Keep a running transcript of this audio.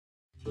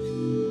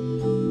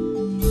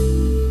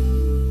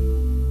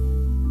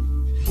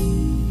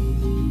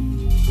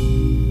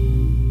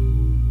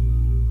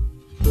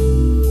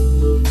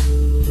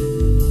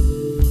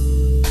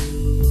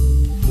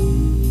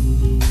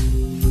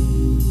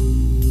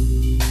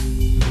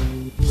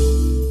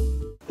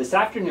This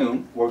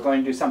afternoon, we're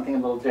going to do something a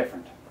little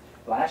different.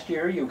 Last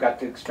year, you got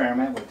to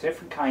experiment with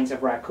different kinds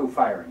of raku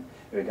firing.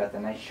 We got the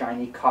nice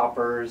shiny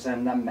coppers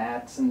and the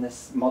mats and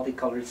this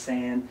multicolored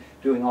sand,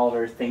 doing all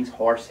their things,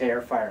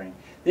 horsehair firing.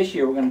 This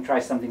year, we're going to try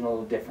something a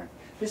little different.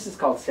 This is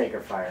called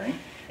Saggar firing,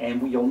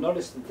 and you'll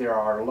notice that there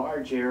are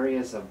large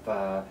areas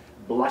of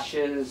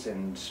blushes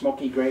and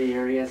smoky gray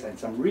areas and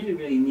some really,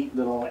 really neat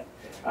little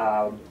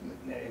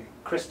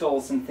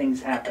crystals and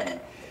things happening.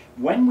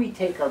 When we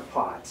take our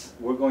pots,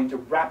 we're going to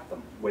wrap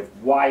them with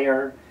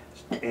wire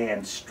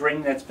and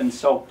string that's been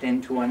soaked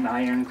into an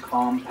iron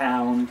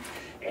compound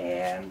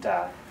and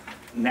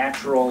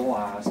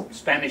natural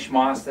Spanish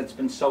moss that's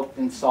been soaked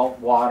in salt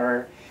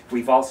water.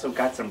 We've also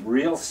got some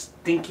real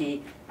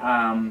stinky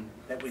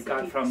that we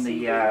got from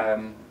the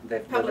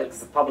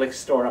Publix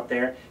store up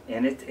there,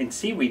 and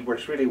seaweed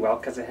works really well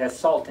because it has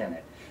salt in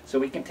it. So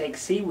we can take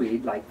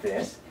seaweed like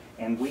this,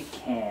 and we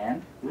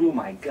can, oh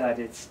my God,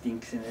 it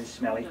stinks and it's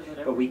smelly,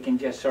 but we can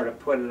just sort of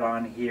put it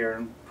on here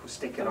and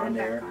stick it on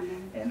there.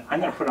 And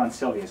I'm going to put it on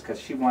Sylvia's because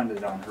she wanted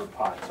it on her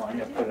pot, so I'm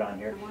going to put it on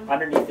here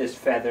underneath this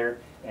feather,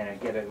 and I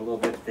get it a little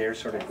bit there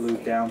sort of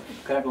glued down.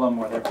 Could I have a little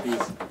more there,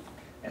 please?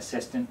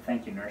 Assistant,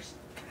 thank you, nurse.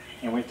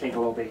 And we'll take a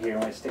little bit here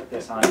and we'll stick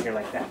this on here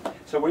like that.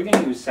 So we're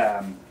going to use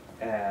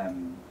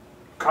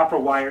copper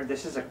wire.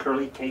 This is a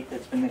curly tape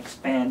that's been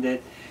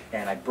expanded,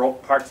 and I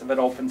broke parts of it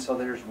open so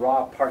there's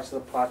raw parts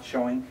of the pot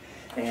showing.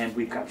 And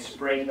we've got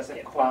sprayed as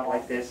a cloth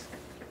like this,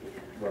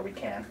 where we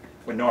can.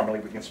 When normally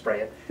we can spray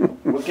it.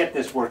 We'll get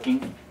this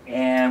working,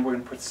 and we're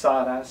going to put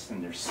sawdust,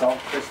 and there's salt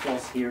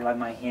crystals here on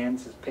my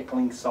hands is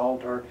pickling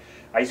salt or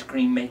ice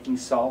cream making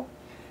salt.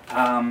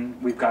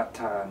 We've got,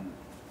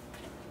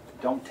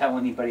 don't tell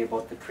anybody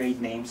about the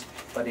trade names,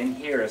 but in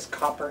here is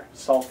copper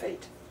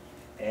sulfate,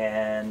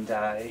 and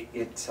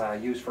it's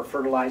used for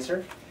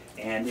fertilizer,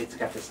 and it's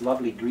got this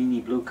lovely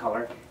greeny blue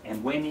color,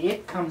 and when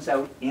it comes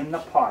out in the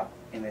pot,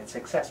 and it's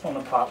successful in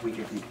the pot, we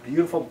get these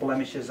beautiful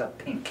blemishes of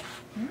pink.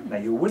 Now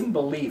you wouldn't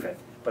believe it,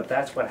 but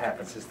that's what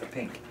happens is the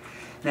pink.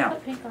 Now,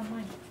 put pink on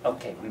mine.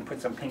 Okay, we can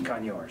put some pink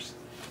on yours.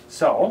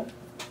 So,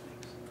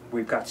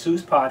 we've got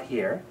Sue's pot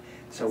here,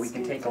 so we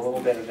can take a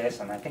little bit of this,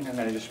 and I think I'm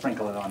going to just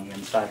sprinkle it on the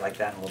inside like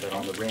that, and a little bit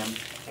on the rim.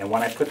 And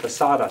when I put the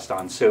sawdust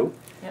on Sue,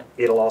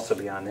 it'll also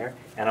be on there.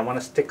 And I want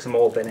to stick some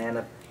old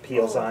banana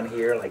peels on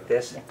here like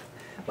this,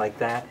 like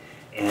that.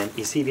 And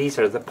you see, these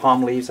are the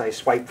palm leaves I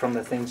swiped from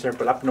the things there,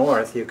 but up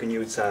north you can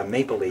use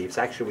maple leaves.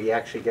 Actually, we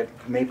actually get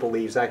maple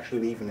leaves actually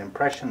leave an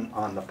impression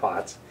on the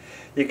pots.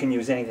 You can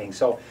use anything.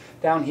 So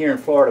down here in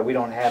Florida we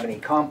don't have any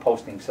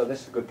composting, so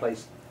this is a good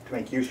place to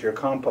make use of your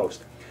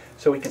compost.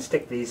 So we can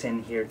stick these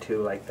in here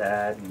too like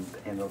that,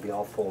 and they'll be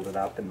all folded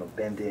up and they'll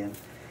bend in,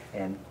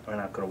 and we're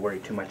not going to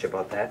worry too much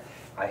about that.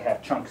 I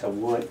have chunks of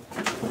wood,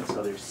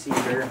 so there's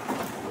cedar,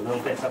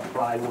 little bits of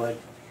plywood.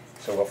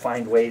 So we'll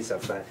find ways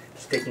of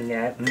sticking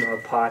that in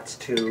the pots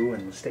too,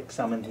 and we'll stick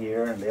some in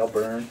here and they'll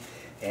burn.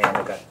 And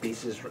I've got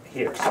pieces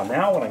here. So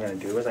now what I'm going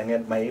to do is I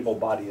get my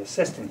able-bodied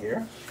assistant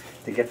here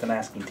to get the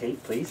masking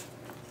tape, please.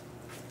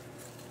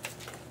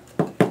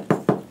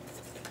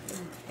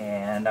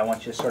 And I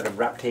want you to sort of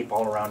wrap tape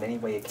all around any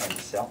way you can,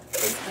 Giselle.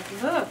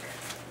 Look.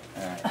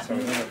 Alright, so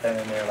we're going to get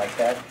that in there like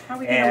that. How are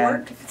we going to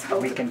work if it's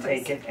all we over can the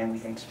place? take it and we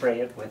can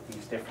spray it with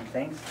these different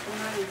things.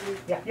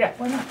 Yeah. Yeah,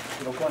 why not?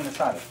 It'll go in the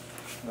solder.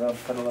 We'll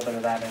put a little bit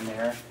of that in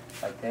there,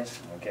 like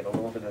this. We'll get a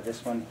little bit of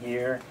this one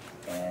here.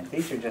 And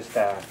these are just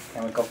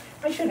chemical.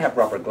 I should have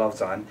rubber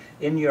gloves on.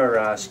 In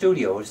your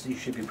studios, you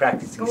should be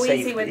practicing Go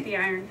safety. easy with the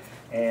iron.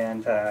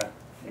 And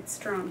it's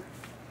strong.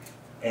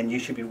 And you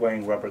should be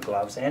wearing rubber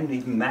gloves and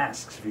even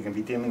masks if you're going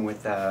to be dealing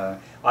with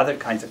other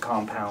kinds of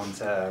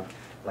compounds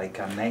like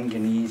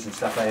manganese and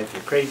stuff like that. If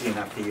you're crazy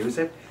enough to use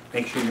it,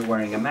 make sure you're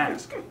wearing a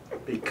mask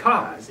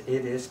because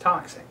it is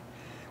toxic.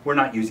 We're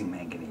not using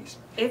manganese.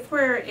 If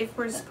we're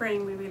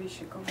spraying, we really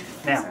should go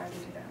with Now, to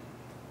do that.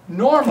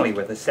 Normally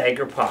with a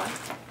Saggar pot,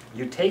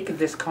 you take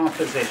this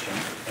composition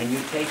and you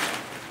take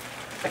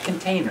a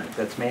container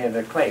that's made out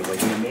of clay,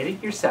 whether you made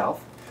it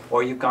yourself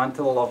or you've gone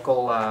to the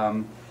local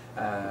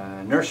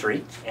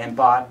nursery and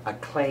bought a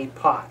clay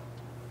pot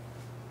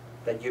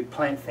that you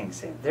plant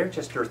things in. They're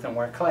just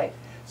earthenware clay.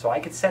 So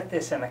I could set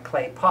this in a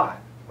clay pot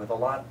with a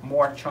lot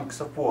more chunks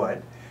of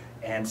wood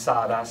and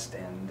sawdust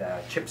and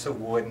chips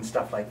of wood and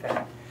stuff like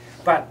that.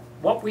 But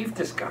what we've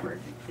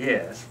discovered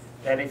is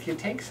that if you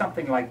take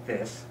something like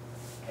this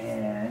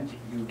and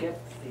you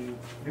get the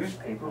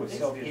newspaper, which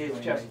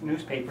is just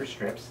newspaper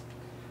strips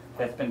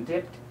that's been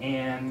dipped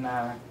in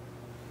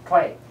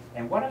clay.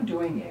 And what I'm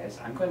doing is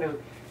I'm going to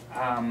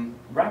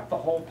wrap the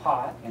whole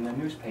pot in the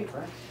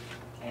newspaper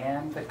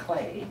and the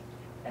clay,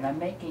 and I'm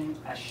making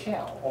a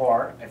shell,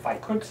 or if I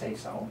could say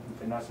so,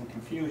 if it doesn't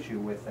confuse you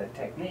with the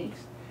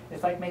techniques,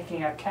 it's like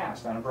making a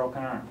cast on a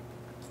broken arm.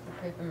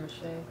 Paper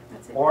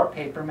mache. Or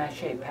paper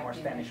mache, or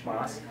Spanish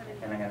moss.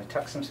 And I'm going to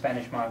tuck some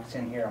Spanish moss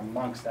in here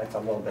amongst, that's a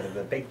little bit of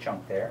a big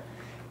chunk there.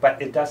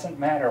 But it doesn't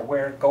matter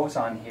where it goes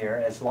on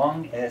here as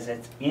long as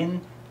it's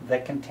in the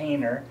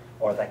container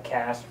or the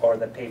cast or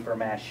the paper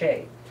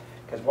mache.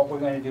 Because what we're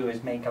going to do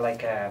is make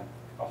like a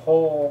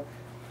whole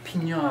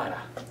piñata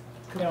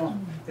You know,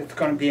 it's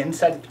going to be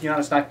inside, you know,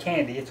 it's not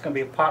candy, it's going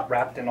to be a pot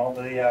wrapped in all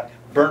the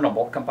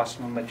burnable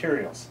combustible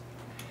materials.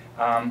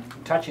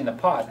 Touching the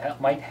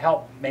pot might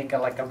help make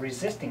like a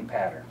resisting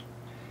pattern.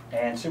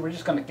 And so we're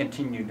just going to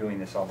continue doing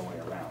this all the way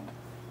around,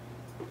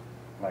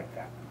 like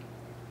that.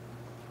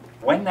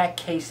 When that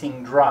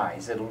casing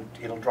dries,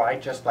 it'll dry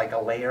just like a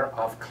layer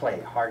of clay,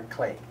 hard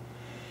clay.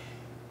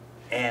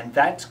 And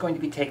that's going to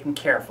be taken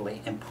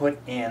carefully and put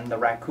in the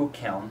Raku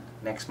kiln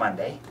next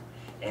Monday,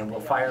 and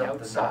we'll fire out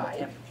the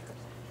side,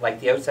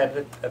 like the outside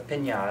of a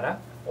piñata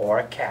or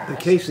a cast. The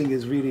casing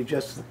is really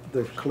just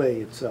the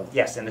clay itself.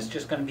 Yes, and it's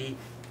just going to be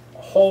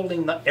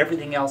holding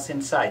everything else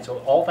inside, so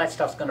all that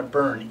stuff's going to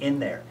burn in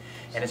there.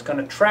 And it's going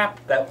to trap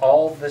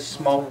all the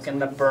smoke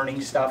and the burning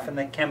stuff and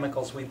the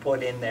chemicals we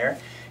put in there,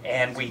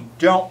 and we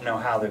don't know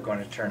how they're going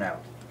to turn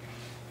out.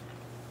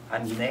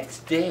 On the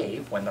next day,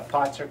 when the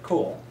pots are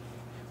cool,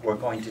 we're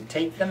going to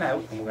take them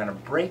out and we're going to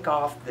break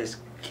off this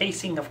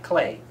casing of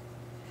clay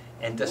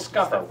and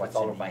discover what's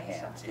all of my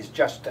hands is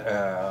just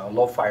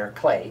low-fire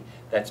clay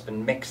that's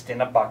been mixed in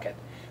a bucket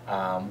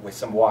with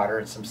some water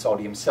and some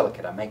sodium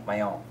silicate. I make my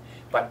own.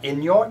 But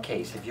in your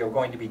case, if you're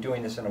going to be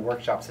doing this in a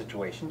workshop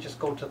situation, just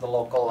go to the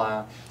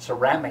local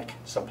ceramic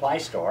supply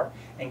store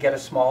and get a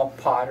small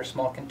pot or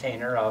small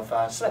container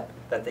of slip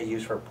that they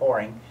use for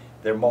pouring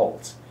their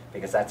molds,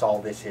 because that's all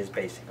this is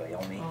basically,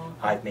 only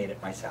I've made it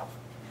myself.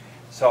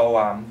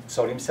 So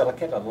sodium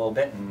silicate a little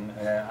bit, and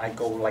I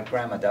go like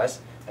Grandma does.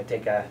 I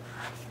take a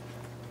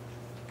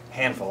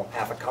handful,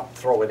 half a cup,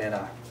 throw it in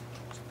a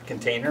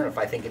container. If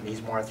I think it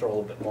needs more, I throw a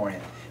little bit more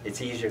in.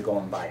 It's easier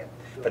going by it.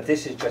 But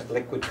this is just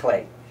liquid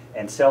clay.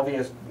 And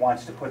Sylvia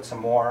wants to put some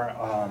more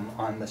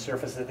on the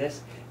surface of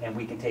this, and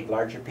we can take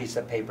larger piece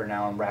of paper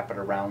now and wrap it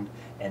around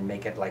and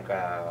make it like,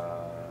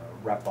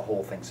 wrap the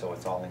whole thing so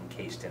it's all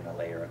encased in a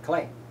layer of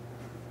clay.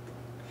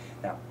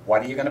 Now,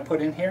 what are you going to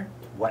put in here?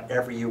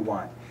 Whatever you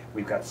want.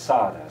 We've got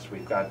sawdust,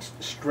 we've got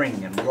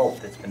string and rope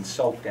that's been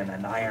soaked in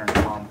an iron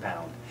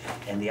compound.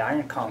 And the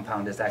iron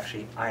compound is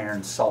actually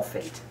iron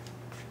sulfate.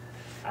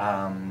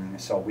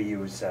 So we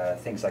use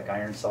things like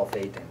iron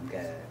sulfate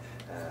and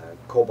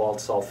cobalt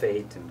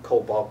sulfate and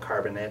cobalt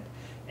carbonate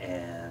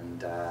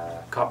and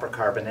copper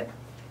carbonate,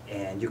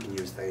 and you can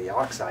use the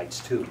oxides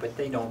too, but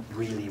they don't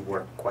really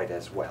work quite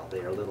as well.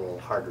 They're a little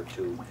harder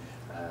to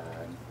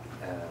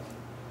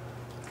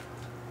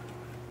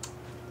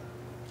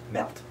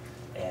melt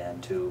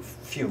and to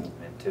fume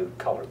and to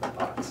color the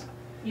pots.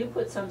 You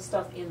put some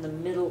stuff in the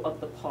middle of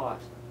the pot.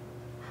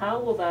 How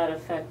will that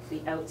affect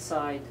the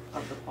outside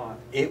of the pot?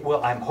 It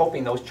will. I'm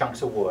hoping those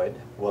chunks of wood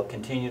will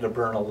continue to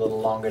burn a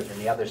little longer than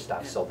the other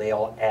stuff, so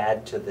they'll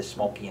add to the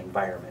smoky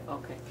environment.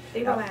 Okay.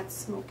 They will add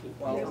smoky.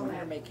 Well, They will when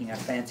you're add- making a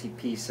fancy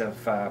piece of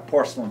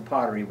porcelain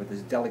pottery with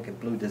this delicate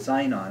blue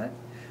design on it,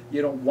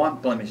 you don't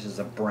want blemishes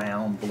of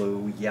brown,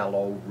 blue,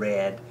 yellow,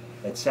 red,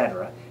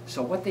 etc.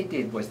 So what they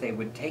did was they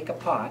would take a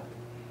pot,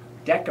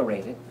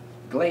 decorate it,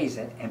 glaze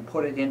it, and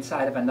put it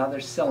inside of another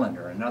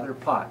cylinder, another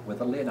pot with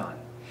a lid on it.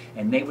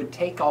 And they would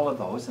take all of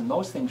those, and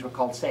those things were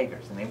called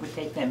saggars, and they would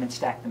take them and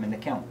stack them in the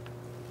kiln.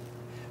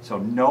 So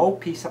no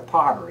piece of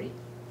pottery,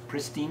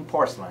 pristine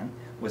porcelain,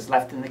 was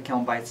left in the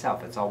kiln by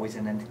itself. It's always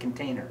in a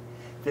container.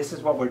 This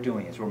is what we're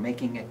doing, is we're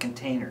making a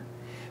container.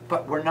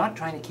 But we're not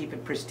trying to keep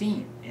it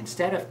pristine.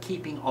 Instead of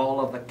keeping all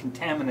of the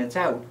contaminants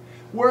out,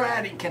 we're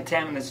adding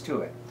contaminants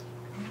to it.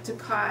 to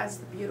cause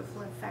the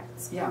beautiful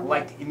effects. Yeah,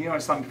 like, you know,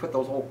 some put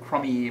those old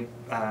crummy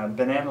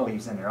banana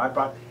leaves in there. I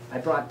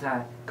brought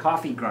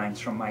coffee grinds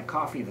from my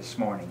coffee this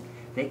morning.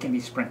 They can be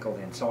sprinkled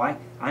in. So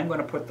I'm going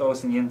to put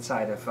those in the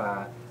inside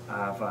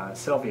of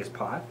Sylvia's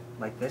pot,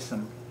 like this,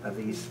 and of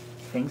these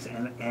things.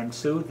 And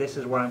Sue, this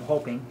is where I'm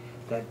hoping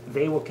that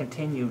they will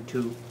continue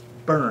to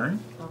burn.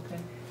 Okay.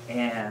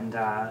 And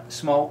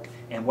smoke,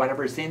 and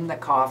whatever's in the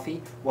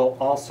coffee will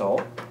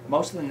also,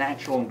 most of the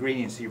natural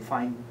ingredients you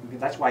find,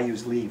 that's why I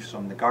use leaves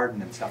from the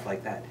garden and stuff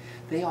like that,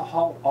 they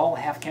all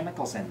have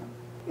chemicals in them.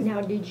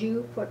 Now, did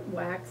you put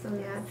wax on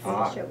that,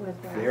 finish it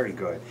with wax? Very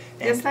good.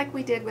 Just like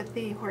we did with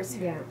the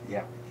horsehair. Yeah.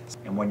 Yeah.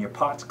 And when your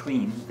pot's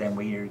clean, then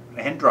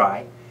and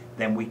dry,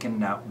 then we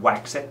can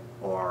wax it,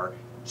 or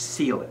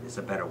seal it is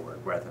a better word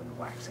rather than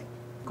waxing.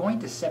 Going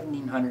to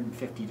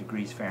 1750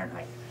 degrees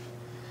Fahrenheit.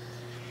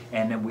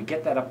 And then we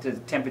get that up to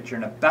the temperature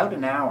in about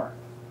an hour,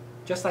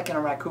 just like in a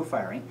raku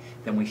firing.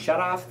 Then we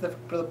shut off the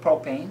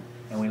propane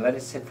and we let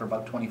it sit for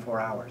about 24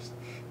 hours.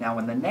 Now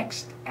in the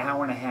next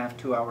hour and a half,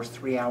 2 hours,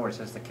 3 hours,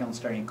 as the kiln's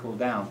starting to cool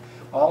down,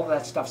 all of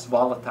that stuff's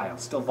volatile,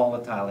 still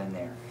volatile in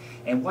there.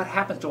 And what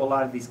happens to a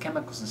lot of these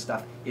chemicals and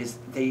stuff is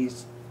they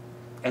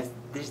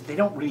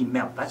don't really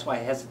melt. That's why I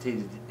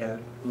hesitated a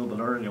little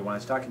bit earlier when I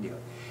was talking to you.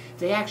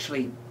 They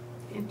actually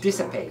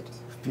dissipate.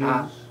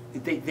 Fumes.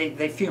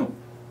 They fume.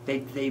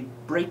 They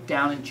break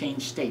down and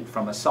change state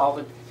from a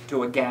solid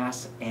to a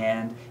gas,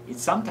 and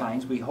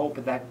sometimes we hope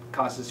that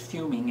causes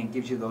fuming and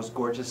gives you those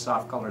gorgeous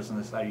soft colors on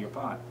the side of your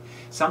pot.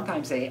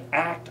 Sometimes they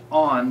act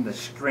on the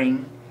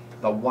string,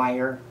 the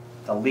wire,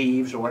 the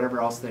leaves, or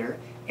whatever else there,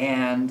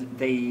 and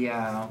they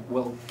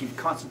will give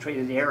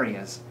concentrated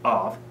areas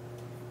of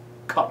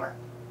color.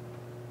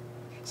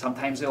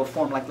 Sometimes they'll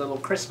form like little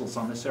crystals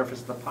on the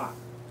surface of the pot,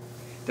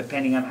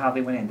 depending on how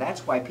they went in.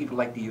 That's why people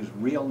like to use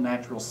real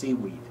natural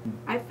seaweed.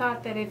 I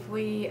thought that if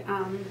we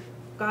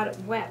got it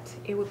wet,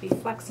 it would be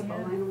flexible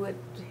and would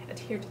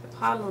adhere to the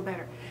pot a little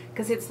better.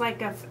 Because it's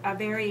like a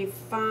very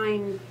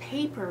fine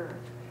paper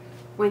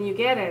when you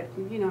get it,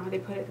 you know how they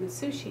put it in the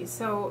sushi.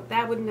 So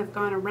that wouldn't have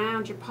gone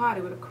around your pot,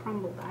 it would have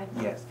crumbled, I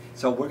thought. Yes,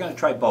 so we're going to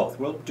try both.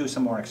 We'll do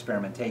some more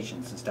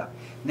experimentations and stuff.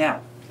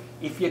 Now,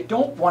 if you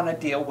don't want to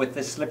deal with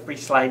this slippery,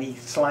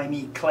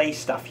 slimy clay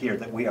stuff here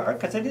that we are,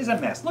 because it is a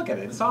mess. Look at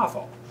it, it's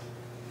awful.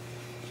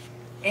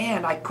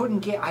 And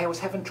I was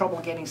having trouble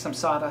getting some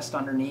sawdust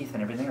underneath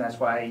and everything. That's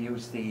why I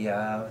used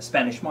the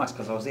Spanish moss,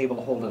 because I was able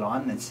to hold it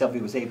on and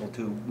Sylvia was able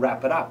to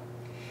wrap it up.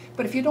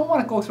 But if you don't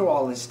want to go through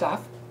all this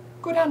stuff,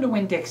 go down to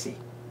Winn-Dixie.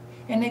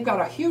 And they've got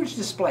a huge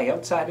display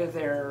outside of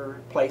their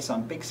place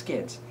on big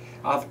skids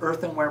of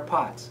earthenware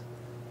pots.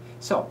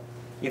 So,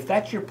 if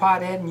that's your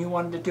pot head and you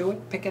wanted to do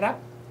it, pick it up.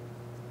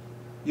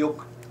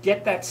 You'll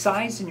get that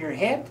size in your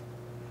head,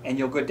 and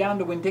you'll go down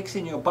to Winn-Dixie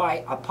and you'll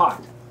buy a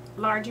pot.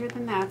 Larger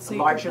than that, so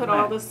you Larger can put than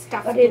all that. the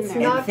stuff But in it's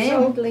there. not then-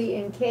 totally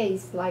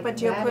encased like that.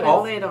 But you'll put is.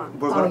 a lid on.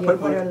 We're Oh, going you to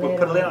put a we'll lid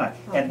put a lid on on it.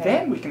 it. And Okay.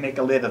 then we can make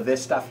a lid of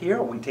this stuff here,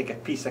 or we can take a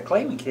piece of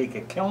clay, we can take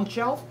a kiln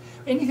shelf,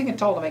 anything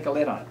at all to make a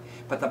lid on it.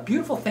 But the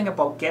beautiful thing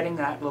about getting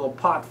that little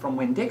pot from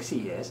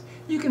Winn-Dixie is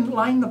you can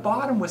line the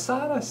bottom with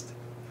sawdust,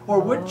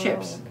 or wood Oh,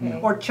 chips, okay.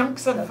 or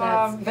chunks So of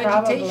that's vegetation.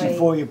 probably-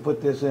 Before you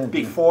put this in.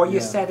 Before you Yeah.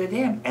 set it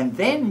in. And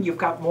then you've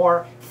got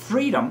more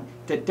freedom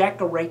to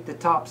decorate the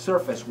top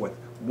surface with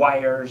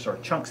wires or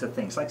chunks of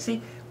things. Like,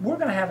 see, we're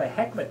going to have a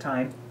heck of a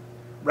time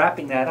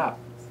wrapping that up.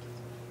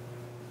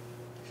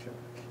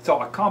 So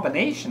a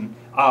combination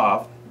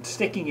of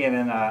sticking it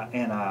in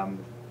an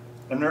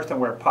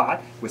earthenware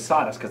pot with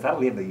sawdust, because that'll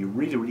leave a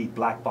really, really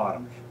black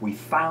bottom. We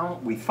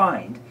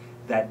find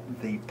that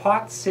the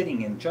pot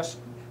sitting in just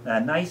a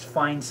nice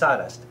fine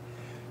sawdust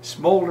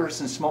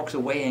smolders and smokes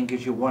away and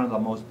gives you one of the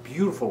most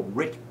beautiful,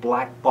 rich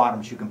black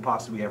bottoms you can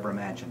possibly ever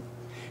imagine.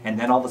 And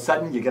then all of a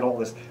sudden you get all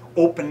this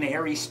open,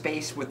 airy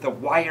space with the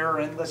wire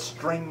and the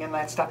string and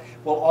that stuff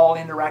will all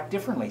interact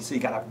differently. So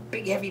you got a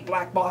big, heavy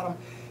black bottom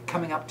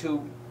coming up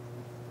to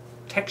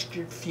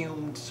textured,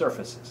 fumed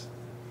surfaces.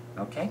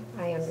 Okay?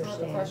 I So the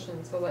understand.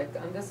 question, so like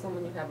on this one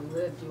when you have a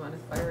lid, do you want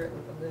to fire it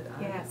with a lid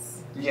on?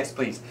 Yes. Yes,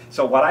 please.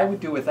 So what I would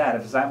do with that,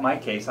 if it's not my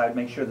case, I'd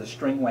make sure the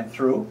string went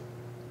through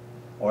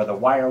or the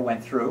wire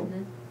went through.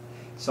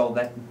 So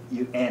that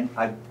and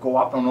I go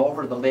up and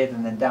over the lid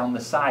and then down the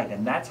side,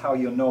 and that's how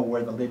you'll know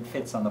where the lid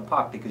fits on the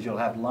pot, because you'll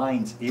have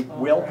lines. It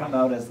will come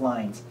out as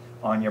lines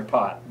on your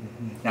pot.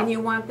 Now, And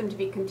you want them to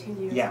be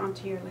continuous Yeah,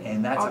 onto your lid.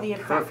 and that's all the a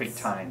perfect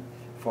effects. time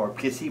for,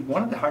 because see,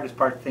 one of the hardest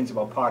things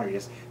about pottery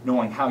is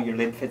knowing how your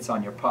lid fits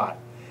on your pot.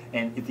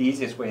 And the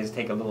easiest way is to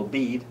take a little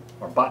bead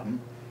or button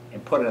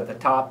and put it at the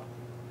top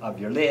of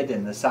your lid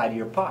and the side of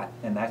your pot,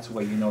 and that's the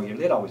way you know your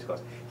lid always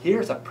goes.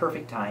 Here's a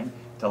perfect time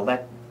to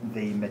let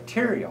the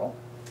material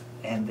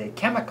and the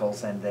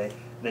chemicals and the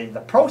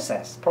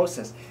process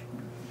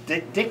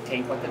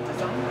dictate what the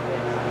design is.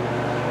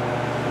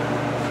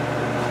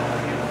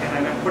 And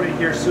I'm going to put it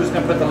here, Sue's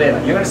going to put the lid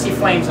on. You're going to see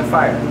flames of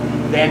fire.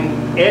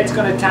 Then Ed's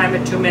going to time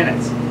it 2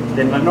 minutes.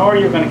 Then Lenore,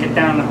 you're going to get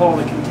down and hold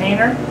the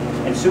container,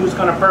 and Sue's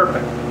going to burp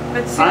it.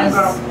 But I'm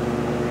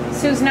going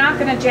Sue's not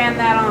going to jam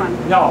that on.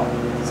 to, no,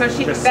 So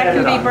Just set that it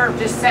can on. be burped.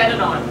 Just set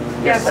it on.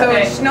 Yeah, Just so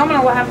okay.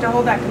 Nomina will have to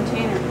hold that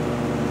container.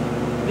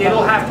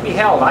 it'll have to be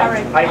held. All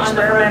right. I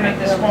experimented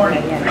this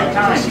morning 3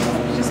 times.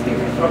 Just be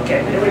ready.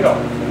 Okay, here we go.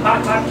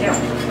 Hot kiln.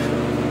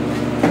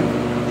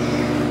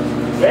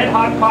 Red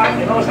hot pot,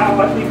 you notice how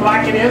ugly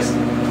black it is?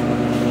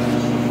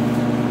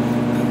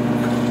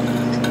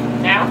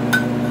 Now?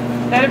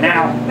 Let it burn.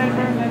 Now. Let it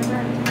burn. Let it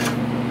burn.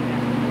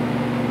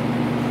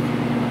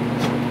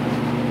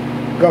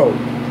 Go.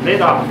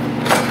 Lid off.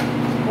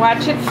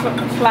 Watch it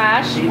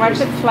flash. Watch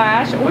it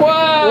flash. Whoa!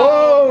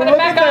 Whoa, Put it look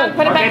back at on.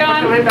 Put it Okay, back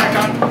put the on. lid back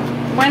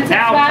on. Once it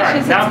Now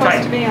flashes, tight, now it's supposed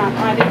tight. to be on. Oh,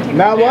 I didn't take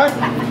Now it. what?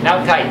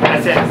 Now tight,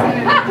 that's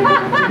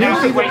it. Did you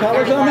see the wait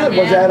colors 35 on that? Was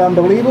minutes. that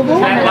unbelievable?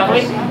 Isn't that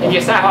lovely? And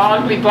you saw how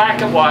ugly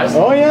black it was?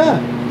 Oh, yeah.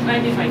 Can I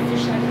do my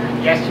fish like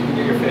that? Yes, you can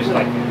do your fish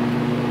like that.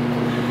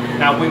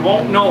 Now, we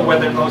won't know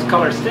whether those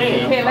colors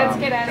stay. Okay, let's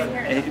get out of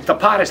here. The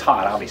pot is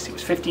hot, obviously. It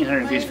was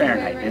 1500 degrees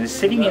Fahrenheit. And it's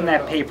sitting in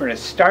that paper and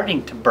it's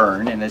starting to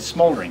burn and it's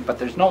smoldering, but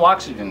there's no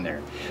oxygen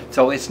there.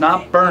 So it's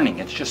not burning,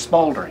 it's just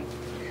smoldering.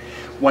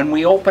 When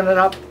we open it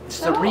up, it's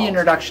the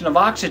reintroduction of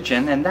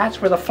oxygen, and that's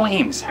where the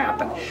flames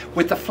happen.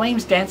 With the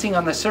flames dancing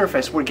on the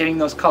surface, we're getting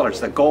those colors,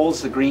 the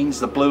golds, the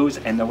greens, the blues,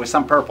 and there was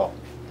some purple.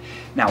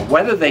 Now,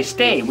 whether they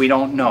stay, we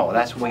don't know.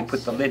 That's when we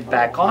put the lid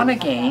back on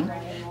again,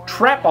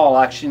 trap all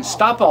oxygen,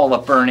 stop all the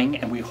burning,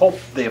 and we hope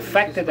the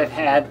effect that it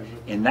had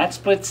in that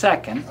split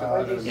second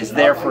is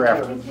there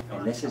forever.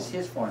 And this is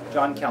his form,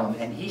 John Kellum,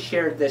 and he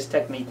shared this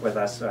technique with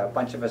us. A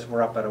bunch of us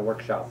were up at a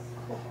workshop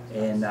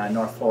in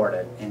North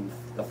Florida in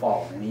the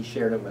fall, and he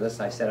shared it with us.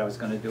 I said I was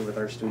going to do it with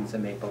our students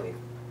in Maple Leaf.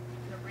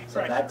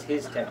 So that's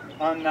his technique.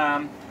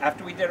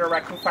 After we did our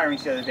Raku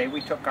firings the other day,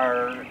 we took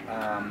our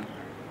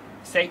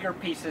Saggar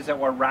pieces that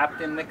were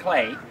wrapped in the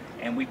clay,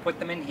 and we put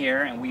them in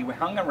here, and we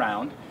hung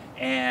around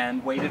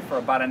and waited for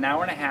about an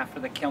hour and a half for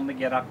the kiln to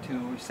get up to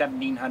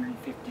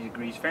 1750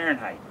 degrees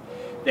Fahrenheit.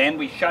 Then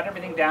we shut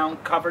everything down,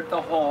 covered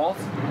the holes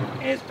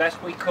as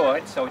best we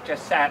could, so it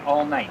just sat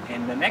all night.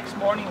 And the next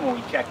morning when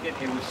we checked it,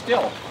 it was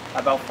still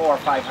about 400 or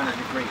 500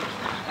 degrees.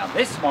 Now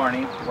this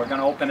morning, we're going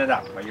to open it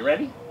up. Are you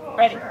ready?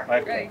 Ready.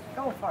 Okay.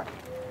 Go for it.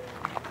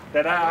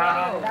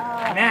 Ta-da!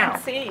 Now,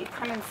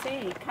 Come and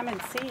see, come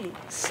and see.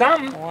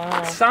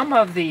 some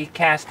of the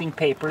casting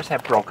papers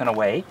have broken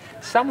away.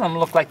 Some of them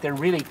look like they're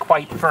really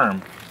quite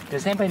firm.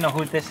 Does anybody know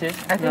who this is?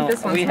 I think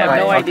this one's we have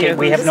no mine. idea. Okay,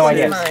 we have no This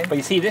is idea. mine. But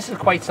you see, this is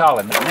quite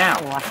solid. Now,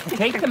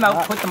 take them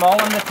out, put them all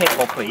on the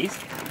table, please.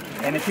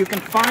 And if you can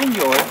find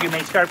yours, you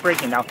may start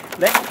breaking. Now,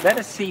 let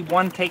us see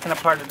one taken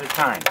apart at a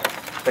time.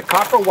 The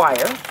copper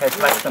wire has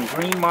left some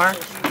green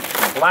marks,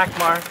 some black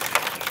marks,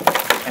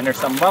 and there's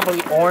some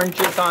lovely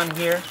oranges on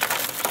here.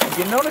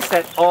 Did you notice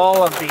that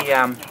all of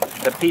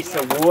the pieces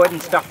of wood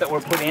and stuff that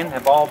were put in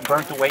have all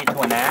burnt away to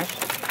an ash?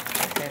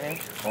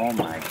 Oh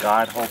my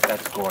God, hope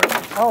that's gorgeous.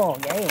 Oh,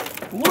 yay.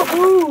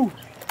 Woohoo!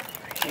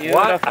 Beautiful.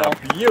 What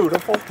a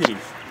beautiful piece.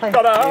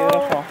 Ta-da!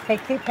 Beautiful. Hey,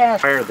 keep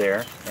past. Fire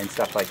there and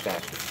stuff like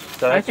that.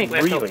 So I that's think we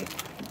have to really...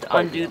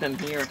 Undo them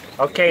here.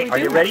 Okay, We are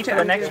do you ready have for to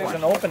the undo next it. one?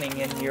 An opening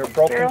in your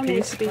broken Carol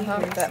needs piece? to be here.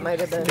 That might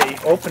have been.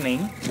 The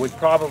opening would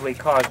probably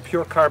cause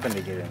pure carbon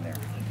to get in there.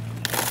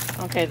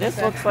 Okay, this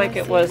looks like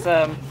it was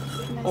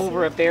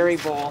over a berry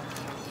bowl.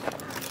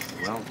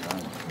 Well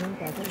done.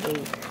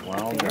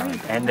 Well done.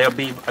 And they'll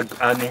be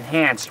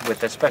enhanced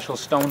with a special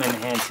stone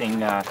enhancing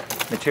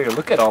material.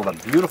 Look at all the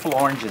beautiful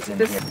oranges in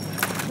here.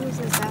 Whose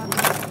is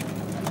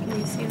that? Can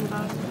you see in the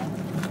bottom?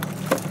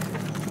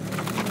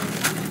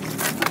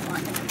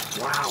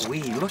 Wow,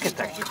 look at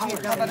the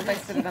colors. How about if I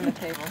sit it on the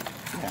table?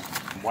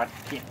 What,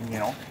 you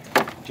know,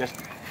 just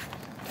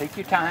take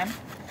your time.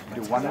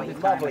 Do one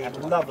lovely,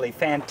 lovely,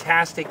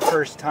 fantastic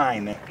first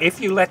time. If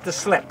you let the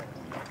slip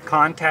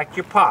contact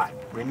your pot,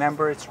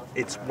 remember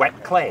it's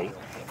wet clay,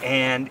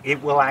 and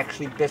it will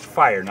actually bitch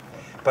fire.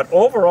 But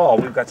overall,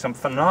 we've got some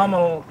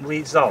phenomenal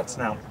results.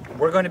 Now,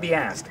 we're going to be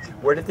asked,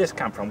 where did this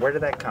come from? Where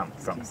did that come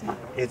from?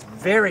 It's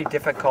very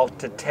difficult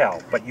to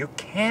tell, but you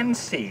can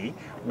see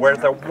where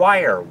the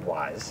wire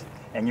was.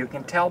 And you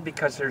can tell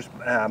because there's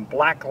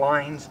black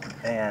lines,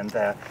 and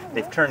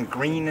they've turned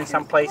green in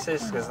some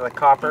places because of the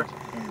copper.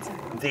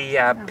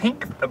 The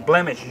pink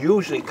blemish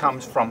usually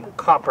comes from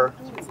copper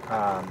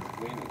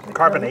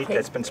carbonate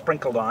that's been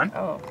sprinkled on.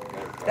 Oh.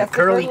 That's the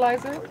curly-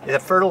 fertilizer? The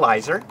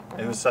fertilizer,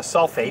 it was a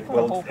sulfate,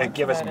 will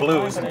give us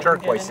blues and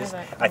turquoises.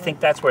 I think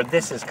that's where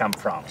this has come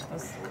from.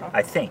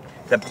 I think.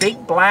 The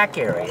big black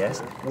areas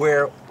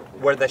where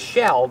the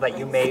shell that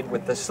you made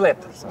with the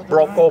slip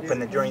broke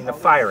open during the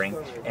firing,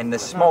 and the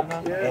smoke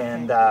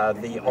and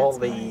all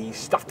the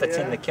stuff that's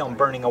in the kiln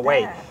burning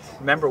away.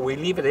 Remember, we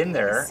leave it in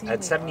there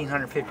at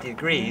 1750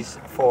 degrees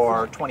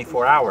for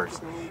 24 hours.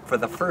 For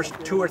the first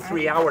 2 or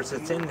 3 hours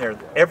it's in there,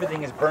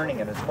 everything is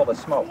burning and it's full of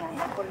smoke.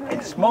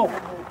 And smoke,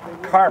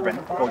 carbon,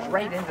 goes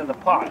right into the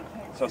pot.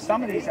 So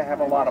some of these that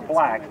have a lot of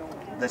black,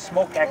 the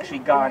smoke actually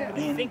got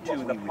into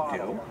the pot.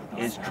 What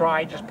we do is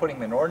try just putting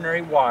them in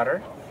ordinary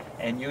water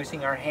and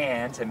using our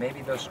hands, and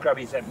maybe those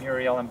scrubbies that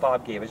Muriel and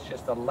Bob gave us,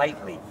 just to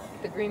lightly,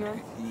 The green one?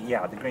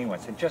 yeah, the green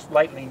ones, and just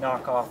lightly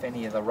knock off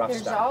any of the rough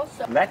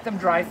stuff. Let them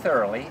dry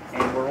thoroughly,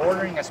 and we're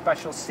ordering a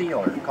special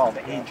sealer called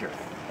Ager,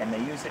 and they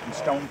use it in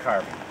stone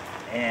carving,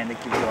 and it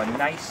gives you a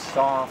nice,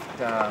 soft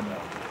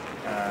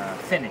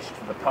finish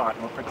to the pot,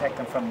 and will protect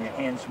them from your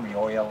hands, from the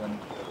oil,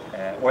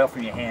 and oil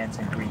from your hands,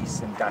 and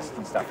grease and dust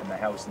and stuff in the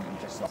house, and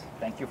just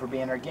thank you for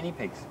being our guinea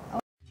pigs.